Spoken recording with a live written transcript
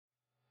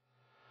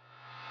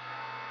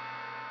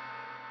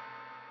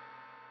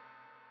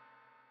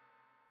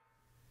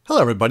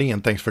Hello everybody,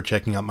 and thanks for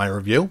checking out my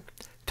review.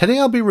 Today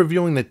I'll be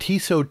reviewing the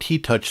Tissot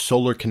T-Touch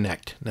Solar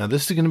Connect. Now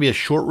this is going to be a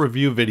short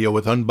review video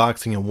with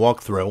unboxing and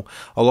walkthrough.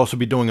 I'll also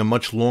be doing a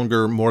much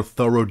longer, more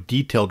thorough,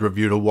 detailed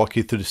review to walk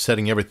you through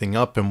setting everything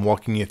up and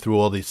walking you through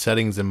all these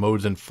settings and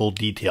modes in full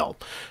detail.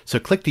 So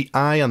click the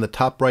eye on the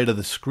top right of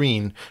the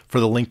screen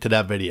for the link to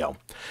that video.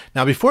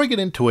 Now before I get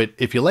into it,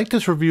 if you like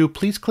this review,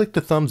 please click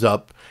the thumbs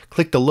up,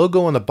 click the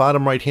logo on the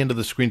bottom right hand of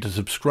the screen to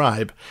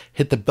subscribe,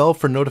 hit the bell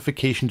for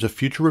notifications of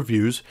future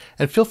reviews,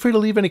 and feel free to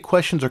leave any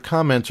questions or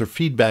comments or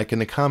feedback in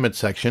the comments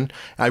section.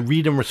 I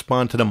read and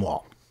respond to them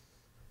all.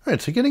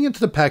 Alright, so getting into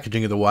the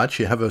packaging of the watch,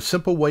 you have a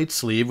simple white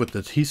sleeve with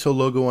the Tissot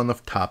logo on the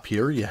top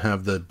here. You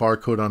have the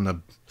barcode on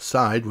the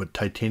side with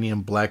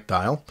titanium black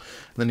dial.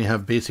 And then you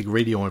have basic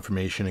radio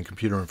information and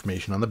computer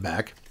information on the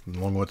back,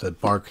 along with a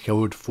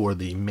barcode for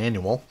the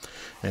manual.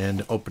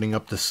 And opening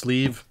up the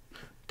sleeve,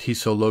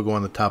 Tissot logo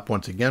on the top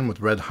once again with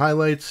red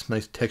highlights,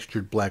 nice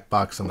textured black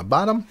box on the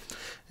bottom.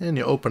 And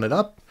you open it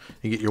up,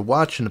 you get your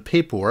watch and the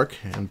paperwork,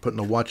 and putting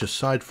the watch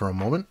aside for a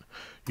moment,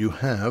 you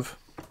have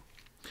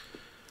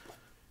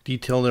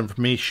detailed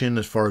information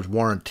as far as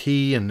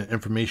warranty and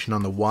information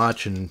on the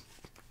watch and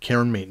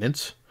care and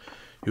maintenance.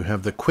 You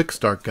have the quick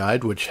start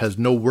guide, which has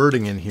no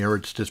wording in here.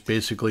 It's just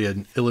basically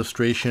an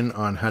illustration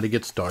on how to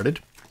get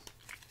started.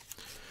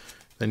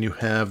 Then you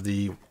have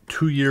the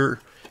 2-year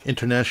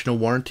international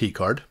warranty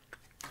card.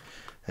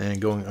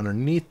 And going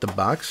underneath the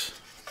box,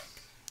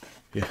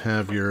 you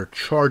have your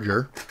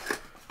charger.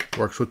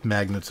 Works with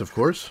magnets, of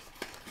course.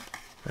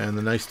 And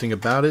the nice thing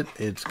about it,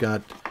 it's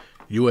got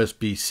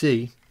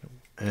USB-C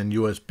and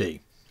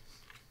USB.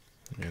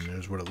 And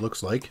there's what it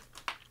looks like.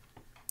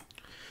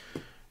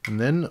 And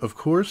then, of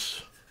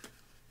course,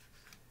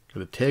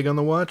 got a tag on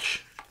the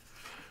watch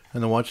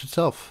and the watch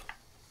itself.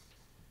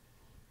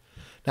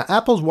 Now,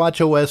 Apple's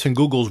watchOS and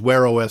Google's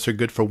Wear OS are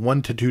good for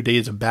 1 to 2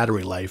 days of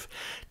battery life.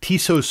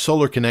 Tissot's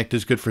Solar Connect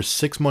is good for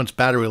 6 months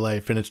battery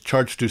life, and it's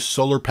charged through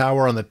solar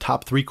power on the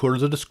top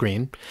 3/4 of the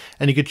screen,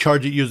 and you can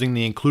charge it using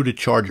the included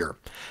charger.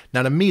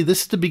 Now, to me,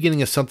 this is the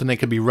beginning of something that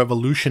could be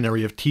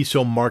revolutionary if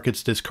Tissot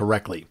markets this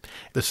correctly.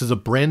 This is a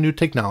brand new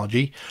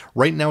technology.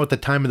 Right now, at the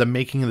time of the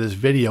making of this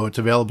video, it's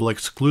available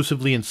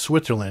exclusively in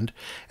Switzerland,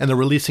 and they're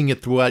releasing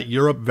it throughout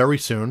Europe very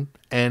soon,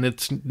 and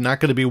it's not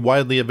going to be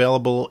widely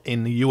available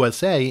in the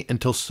USA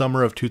until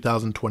summer of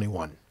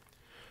 2021.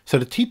 So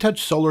the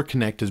T-Touch Solar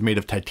Connect is made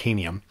of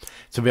titanium.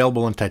 It's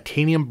available in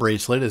titanium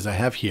bracelet, as I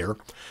have here,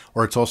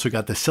 or it's also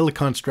got the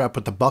silicone strap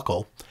with the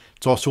buckle.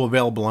 It's also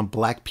available on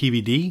black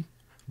PVD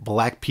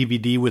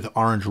with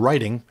orange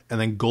writing, and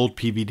then gold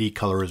PVD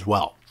color as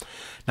well.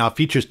 Now it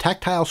features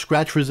tactile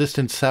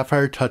scratch-resistant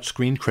sapphire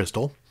touchscreen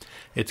crystal.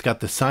 It's got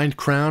the signed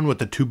crown with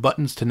the 2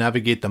 buttons to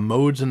navigate the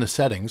modes and the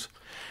settings.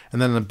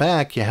 And then in the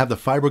back, you have the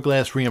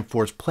fiberglass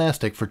reinforced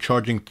plastic for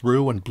charging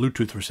through and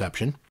Bluetooth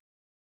reception.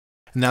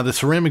 Now the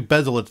ceramic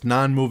bezel, it's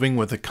non-moving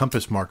with the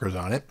compass markers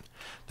on it.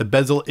 The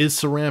bezel is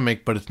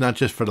ceramic, but it's not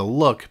just for the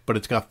look, but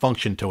it's got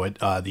function to it.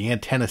 The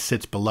antenna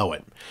sits below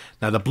it.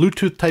 Now the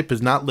Bluetooth type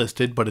is not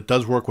listed, but it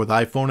does work with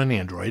iPhone and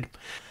Android.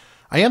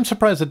 I am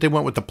surprised that they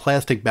went with the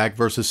plastic back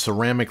versus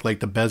ceramic like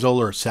the bezel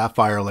or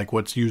sapphire like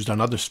what's used on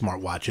other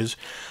smartwatches.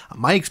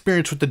 My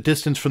experience with the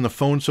distance from the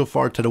phone so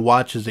far to the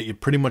watch is that you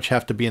pretty much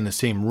have to be in the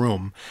same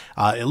room.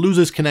 It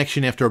loses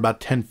connection after about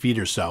 10 feet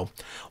or so.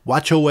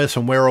 watchOS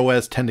and Wear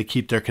OS tend to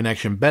keep their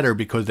connection better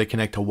because they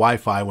connect to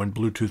Wi-Fi when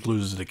Bluetooth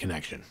loses the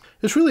connection.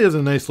 This really is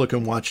a nice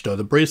looking watch though.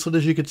 The bracelet,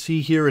 as you can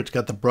see here, it's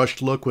got the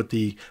brushed look with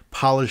the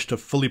polished,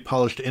 fully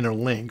polished inner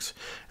links.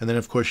 And then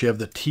of course you have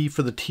the T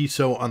for the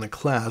Tissot on the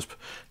clasp.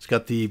 It's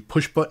got the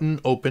push button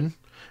open,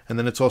 and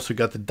then it's also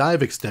got the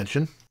dive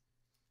extension.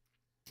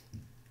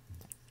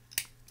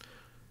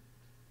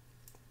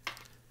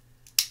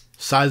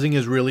 Sizing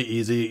is really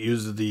easy. It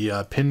uses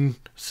the pin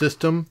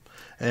system.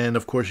 And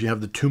of course you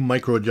have the 2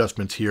 micro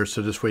adjustments here,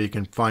 so this way you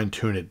can fine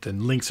tune it.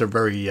 And links are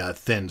very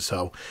thin,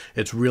 so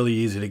it's really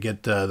easy to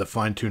get the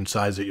fine tuned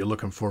size that you're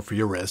looking for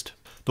your wrist.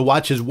 The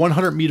watch is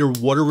 100 meter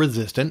water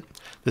resistant.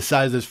 The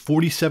size is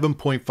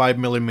 47.5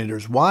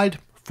 millimeters wide,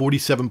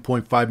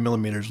 47.5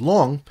 millimeters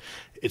long.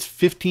 It's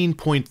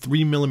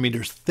 15.3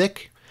 millimeters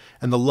thick,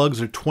 and the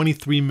lugs are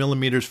 23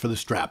 millimeters for the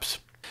straps.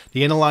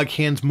 The analog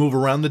hands move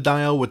around the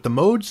dial with the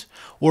modes,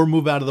 or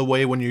move out of the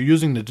way when you're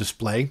using the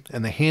display,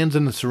 and the hands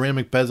in the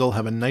ceramic bezel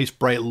have a nice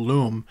bright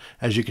lume,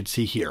 as you can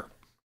see here.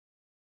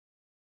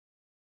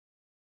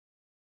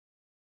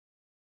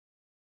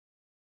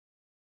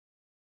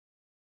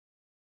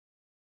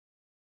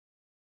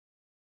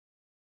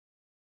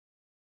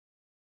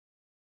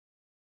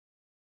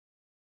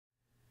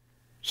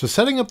 So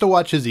setting up the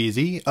watch is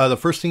easy. The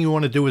first thing you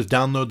want to do is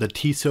download the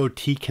Tissot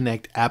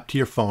T-Connect app to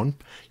your phone.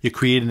 You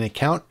create an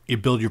account, you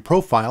build your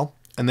profile,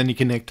 and then you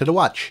connect to the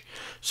watch.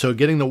 So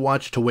getting the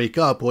watch to wake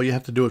up, all you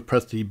have to do is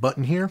press the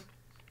button here.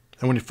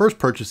 And when you first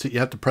purchase it, you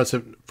have to press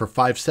it for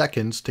 5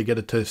 seconds to get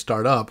it to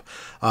start up.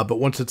 But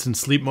once it's in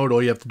sleep mode,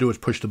 all you have to do is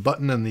push the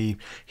button and the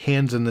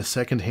hands in the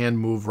second hand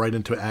move right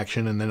into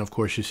action. And then of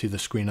course you see the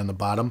screen on the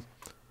bottom.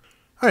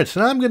 Alright,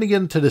 so now I'm going to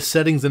get into the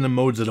settings and the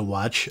modes of the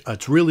watch.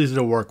 It's real easy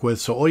to work with,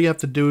 so all you have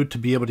to do to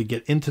be able to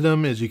get into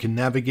them is you can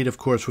navigate, of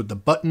course, with the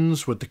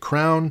buttons, with the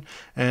crown,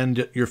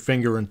 and your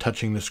finger and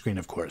touching the screen,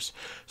 of course.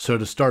 So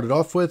to start it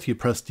off with, you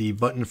press the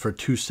button for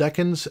 2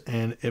 seconds,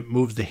 and it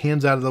moves the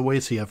hands out of the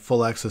way so you have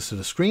full access to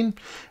the screen.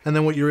 And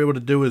then what you're able to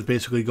do is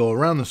basically go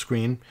around the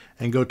screen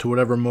and go to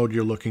whatever mode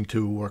you're looking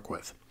to work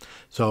with.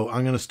 So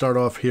I'm going to start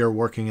off here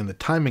working in the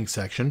timing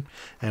section,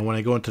 and when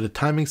I go into the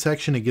timing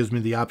section, it gives me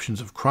the options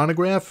of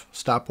chronograph,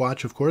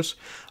 stopwatch of course,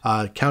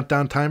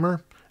 countdown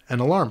timer, and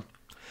alarm.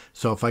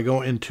 So if I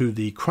go into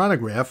the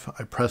chronograph,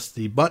 I press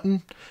the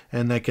button,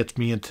 and that gets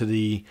me into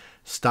the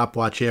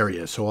stopwatch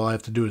area. So all I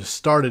have to do to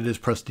start it is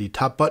press the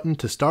top button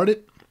to start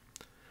it.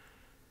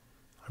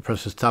 I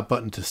press this top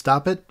button to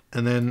stop it,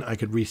 and then I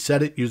could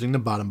reset it using the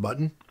bottom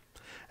button.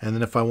 And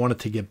then if I wanted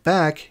to get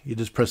back, you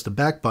just press the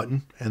back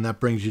button, and that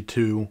brings you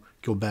to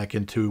go back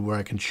into where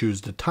I can choose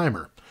the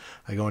timer.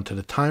 I go into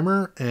the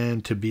timer,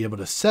 and to be able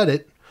to set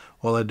it,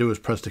 all I do is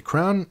press the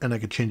crown, and I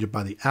could change it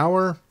by the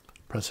hour,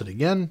 press it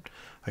again.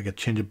 I could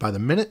change it by the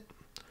minute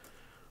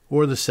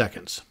or the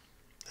seconds.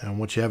 And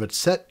once you have it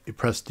set, you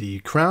press the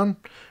crown,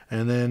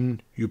 and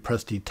then you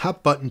press the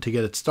top button to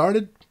get it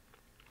started.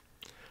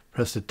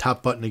 Press the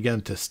top button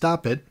again to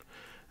stop it,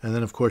 and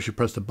then of course you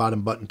press the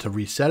bottom button to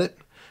reset it.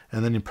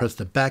 And then you press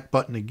the back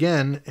button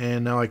again,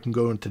 and now I can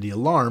go into the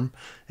alarm,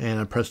 and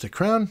I press the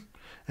crown,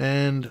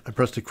 and I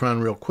press the crown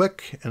real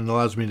quick, and it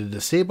allows me to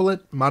disable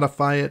it,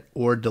 modify it,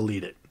 or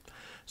delete it.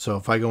 So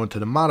if I go into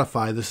the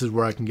modify, this is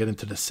where I can get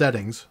into the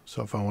settings.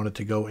 So if I wanted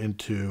to go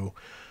into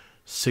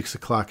 6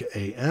 o'clock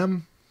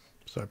a.m.,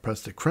 so I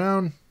press the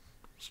crown,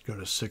 let's go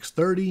to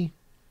 6:30,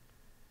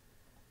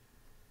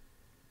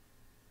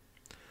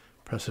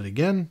 press it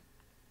again.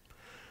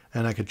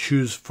 And I could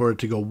choose for it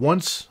to go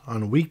once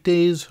on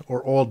weekdays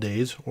or all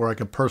days, or I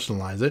can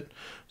personalize it.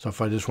 So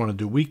if I just want to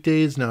do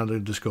weekdays, now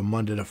it'll just go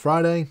Monday to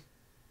Friday.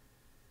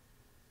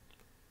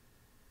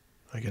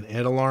 I can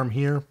add alarm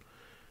here.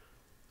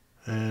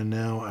 And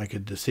now I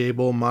could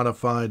disable,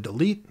 modify,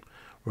 delete.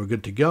 We're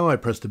good to go. I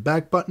press the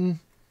back button,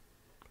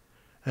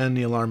 and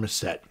the alarm is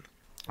set.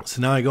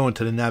 So now I go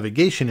into the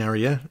navigation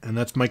area, and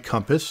that's my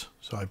compass.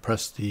 So I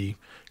press the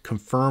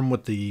confirm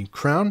with the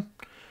crown,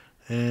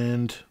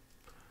 and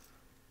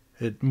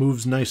it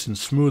moves nice and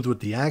smooth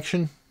with the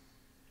action.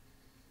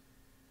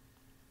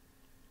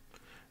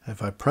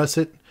 If I press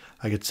it,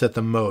 I could set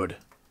the mode.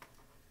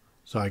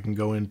 So I can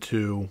go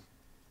into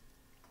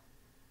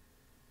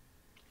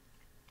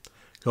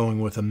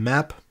going with a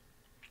map.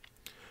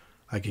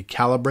 I could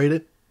calibrate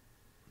it,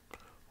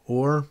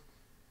 or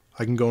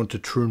I can go into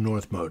true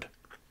north mode.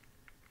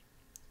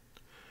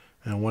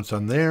 And once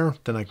I'm there,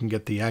 then I can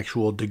get the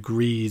actual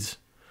degrees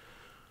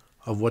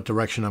of what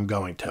direction I'm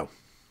going to.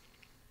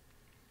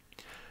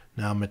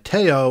 Now,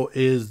 Meteo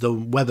is the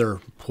weather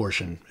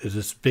portion. Is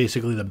this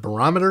basically the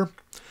barometer,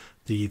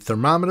 the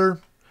thermometer,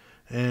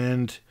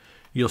 and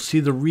you'll see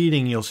the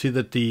reading. You'll see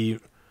that the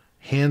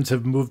hands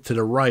have moved to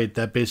the right.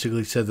 That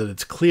basically says that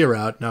it's clear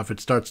out. Now, if it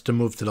starts to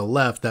move to the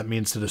left, that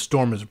means that a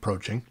storm is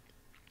approaching.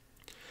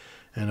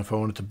 And if I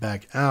wanted to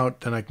back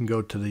out, then I can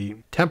go to the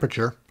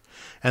temperature.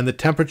 And the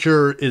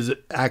temperature is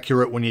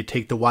accurate when you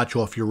take the watch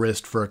off your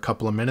wrist for a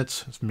couple of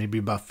minutes. It's maybe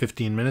about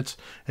 15 minutes.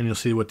 And you'll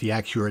see what the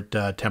accurate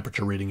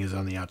temperature reading is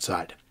on the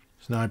outside.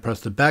 So now I press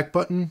the back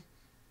button.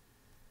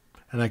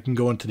 And I can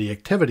go into the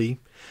activity.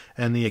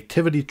 And the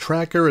activity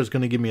tracker is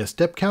going to give me a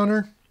step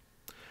counter.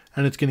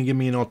 And it's going to give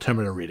me an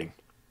altimeter reading.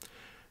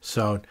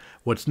 So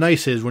what's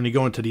nice is when you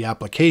go into the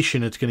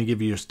application, it's going to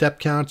give you your step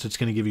counts, it's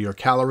going to give you your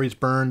calories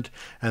burned,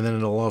 and then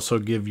it'll also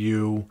give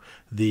you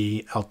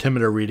the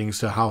altimeter readings,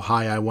 so how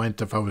high I went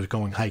if I was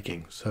going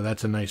hiking. So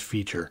that's a nice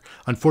feature.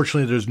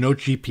 Unfortunately, there's no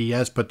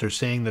GPS, but they're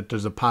saying that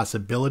there's a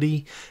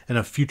possibility in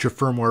a future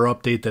firmware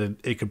update that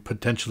it could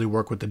potentially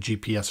work with the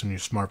GPS on your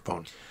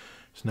smartphone.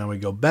 So now we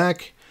go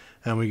back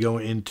and we go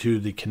into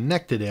the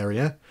connected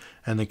area,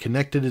 and the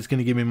connected is going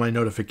to give me my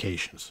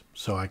notifications.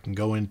 So I can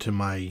go into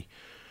my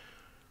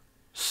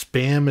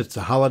spam. It's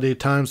the holiday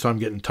time, so I'm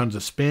getting tons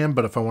of spam,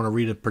 but if I want to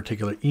read a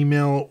particular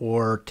email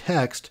or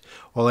text,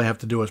 all I have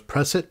to do is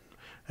press it,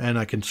 and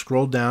I can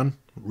scroll down,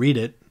 read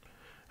it,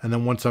 and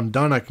then once I'm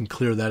done, I can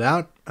clear that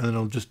out, and then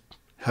it'll just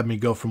have me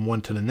go from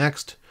one to the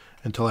next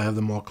until I have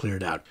them all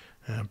cleared out.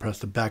 And press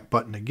the back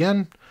button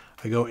again.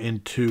 I go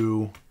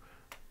into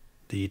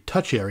the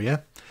touch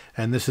area,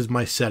 and this is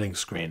my settings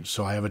screen.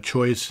 So I have a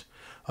choice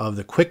of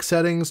the quick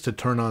settings to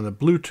turn on the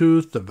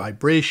Bluetooth, the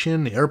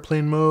vibration, the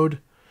airplane mode.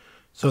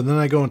 So then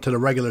I go into the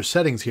regular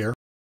settings here,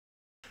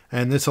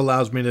 and this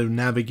allows me to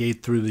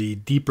navigate through the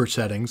deeper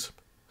settings.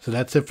 So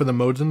that's it for the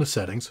modes and the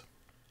settings.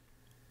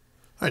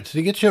 All right, so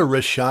to get you a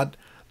wrist shot,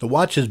 the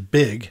watch is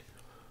big,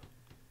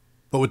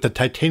 but with the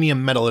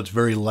titanium metal, it's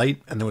very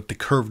light, and then with the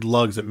curved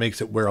lugs, it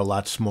makes it wear a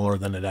lot smaller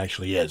than it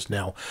actually is.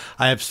 Now,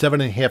 I have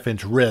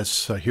 7.5-inch wrists,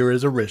 so here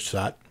is a wrist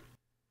shot.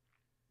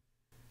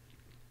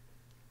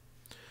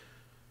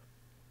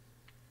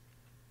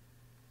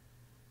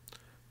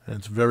 And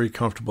it's very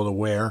comfortable to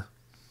wear.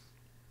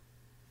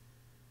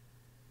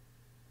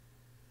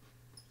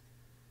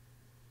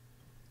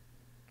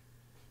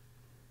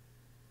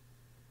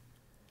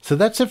 So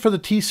that's it for the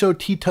Tissot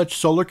T-Touch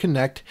Solar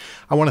Connect.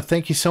 I want to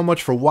thank you so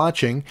much for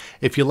watching.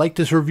 If you like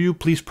this review,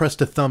 please press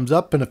the thumbs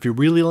up, and if you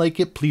really like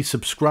it, please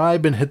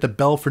subscribe and hit the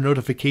bell for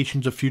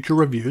notifications of future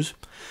reviews.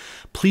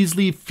 Please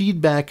leave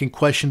feedback and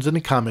questions in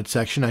the comment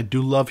section. I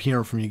do love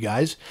hearing from you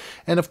guys.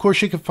 And of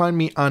course, you can find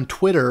me on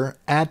Twitter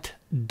at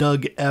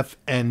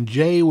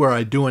DougFNJ, where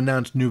I do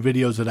announce new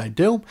videos that I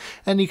do.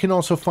 And you can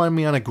also find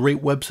me on a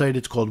great website.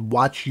 It's called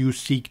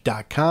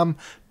watchyousseek.com.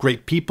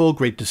 Great people,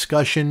 great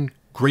discussion,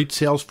 great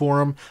sales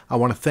forum. I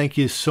want to thank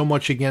you so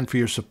much again for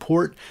your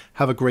support.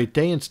 Have a great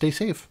day and stay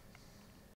safe.